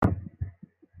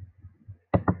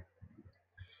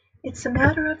It's a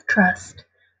matter of trust.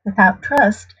 Without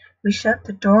trust, we shut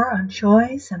the door on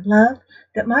joys and love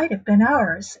that might have been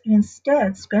ours, and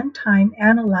instead spend time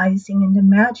analyzing and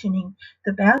imagining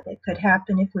the bad that could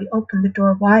happen if we open the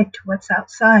door wide to what's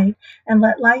outside and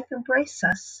let life embrace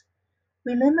us.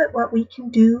 We limit what we can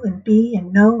do and be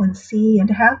and know and see and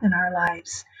have in our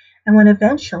lives. And when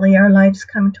eventually our lives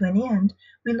come to an end,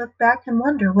 we look back and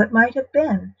wonder what might have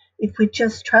been if we'd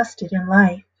just trusted in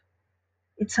life.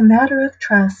 It's a matter of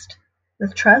trust.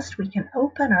 With trust, we can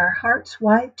open our hearts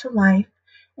wide to life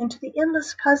and to the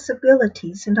endless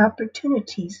possibilities and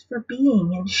opportunities for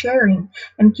being and sharing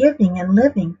and giving and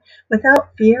living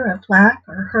without fear of lack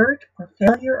or hurt or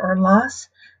failure or loss,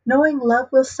 knowing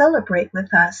love will celebrate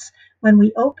with us when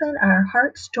we open our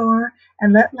heart's door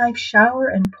and let life shower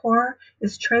and pour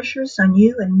its treasures on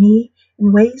you and me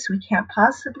in ways we can't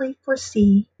possibly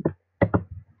foresee.